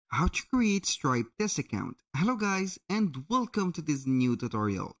How to create Stripe test account. Hello guys and welcome to this new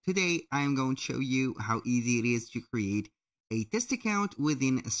tutorial. Today I am going to show you how easy it is to create a test account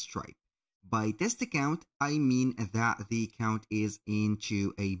within Stripe. By test account, I mean that the account is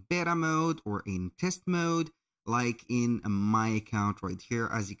into a beta mode or in test mode, like in my account right here.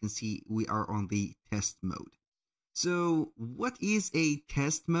 As you can see, we are on the test mode. So what is a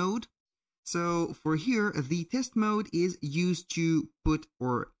test mode? So for here, the test mode is used to put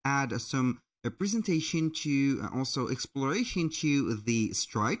or add some presentation to also exploration to the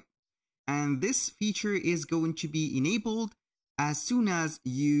Stripe. And this feature is going to be enabled as soon as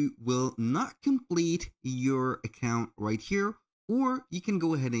you will not complete your account right here, or you can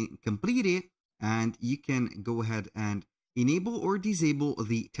go ahead and complete it and you can go ahead and enable or disable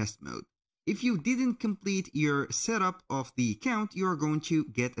the test mode. If you didn't complete your setup of the account, you are going to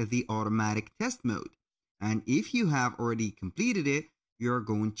get the automatic test mode. And if you have already completed it, you're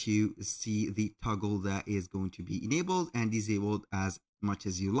going to see the toggle that is going to be enabled and disabled as much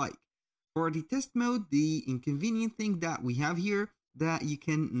as you like. For the test mode, the inconvenient thing that we have here, that you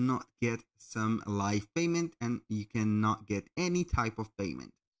cannot get some live payment and you cannot get any type of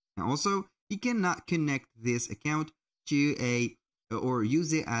payment. And also, you cannot connect this account to or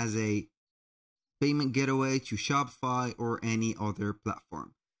use it as a payment gateway to Shopify or any other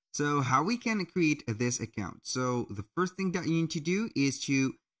platform. So how we can create this account? So the first thing that you need to do is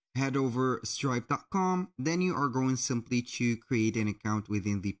to head over stripe.com. Then you are going simply to create an account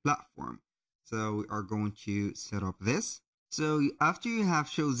within the platform. So we are going to set up this. So after you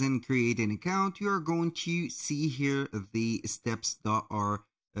have chosen create an account, you are going to see here the steps that are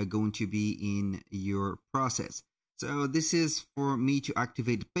going to be in your process. So this is for me to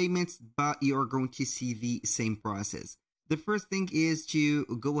activate payments, but you are going to see the same process. The first thing is to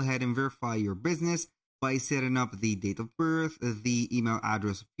go ahead and verify your business by setting up the date of birth, the email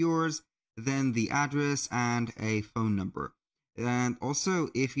address of yours, then the address and a phone number. And also,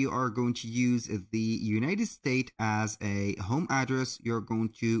 if you are going to use the United States as a home address, you're going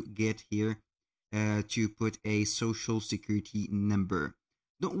to get here to put a social security number.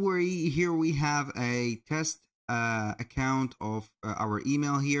 Don't worry, here we have a test account of our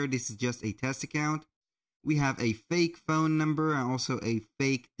email here. This is just a test account. We have a fake phone number and also a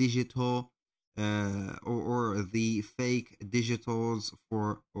fake digital or the fake digitals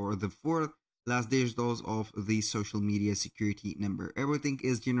or the four last digitals of the social media security number. Everything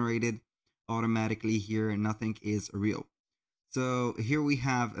is generated automatically here and nothing is real. So here we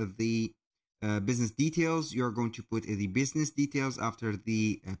have the business details. You're going to put the business details after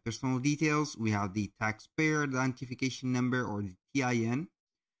the personal details. We have the taxpayer identification number or the TIN,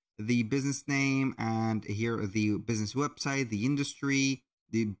 the business name, and here the business website, the industry,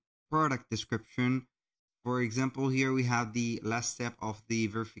 the product description. For example, here we have the last step of the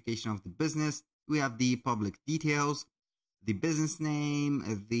verification of the business. We have the public details, the business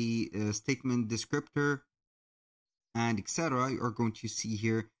name, the statement descriptor, and etc. You are going to see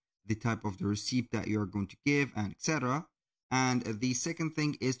here the type of the receipt that you're going to give and etc. And the second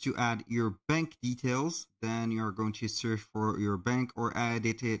thing is to add your bank details. Then you're going to search for your bank or add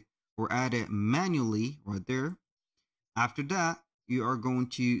it manually right there. After that, you are going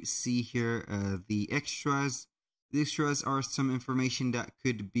to see here the extras. The extras are some information that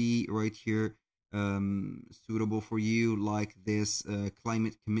could be right here suitable for you, like this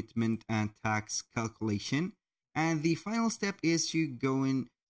climate commitment and tax calculation. And the final step is to go in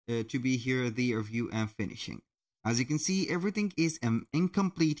to be here the review and finishing. As you can see, everything is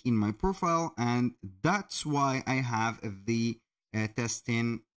incomplete in my profile, and that's why I have the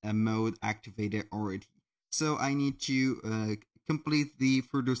testing mode activated already. So I need to complete the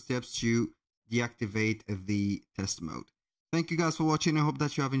further steps to deactivate the test mode. Thank you guys for watching. I hope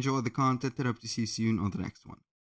that you have enjoyed the content and hope to see you soon on the next one.